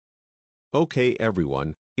Okay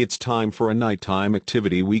everyone, it's time for a nighttime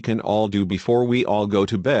activity we can all do before we all go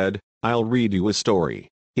to bed. I'll read you a story.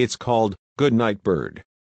 It's called, Good Night Bird.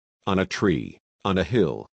 On a tree, on a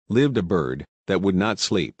hill, lived a bird that would not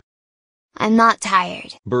sleep. I'm not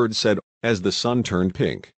tired. Bird said, as the sun turned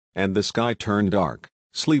pink, and the sky turned dark.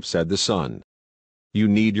 Sleep, said the sun. You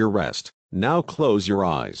need your rest. Now close your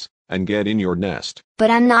eyes, and get in your nest. But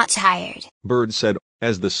I'm not tired. Bird said,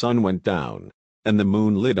 as the sun went down, and the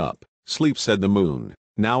moon lit up. Sleep, said the moon.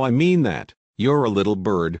 Now I mean that. You're a little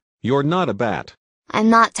bird, you're not a bat. I'm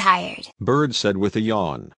not tired. Bird said with a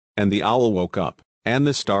yawn, and the owl woke up, and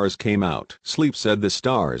the stars came out. Sleep, said the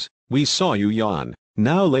stars. We saw you yawn.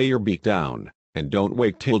 Now lay your beak down, and don't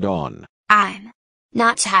wake till dawn. I'm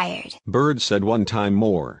not tired. Bird said one time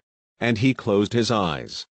more, and he closed his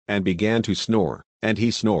eyes, and began to snore, and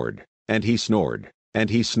he snored, and he snored, and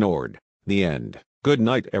he snored. The end. Good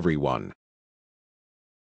night everyone.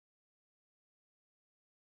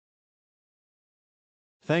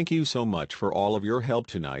 Thank you so much for all of your help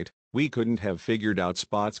tonight. We couldn't have figured out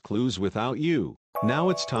Spot's clues without you. Now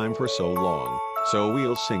it's time for So Long, so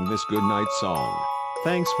we'll sing this goodnight song.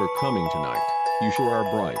 Thanks for coming tonight. You sure are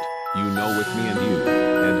bright, you know, with me and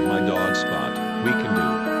you.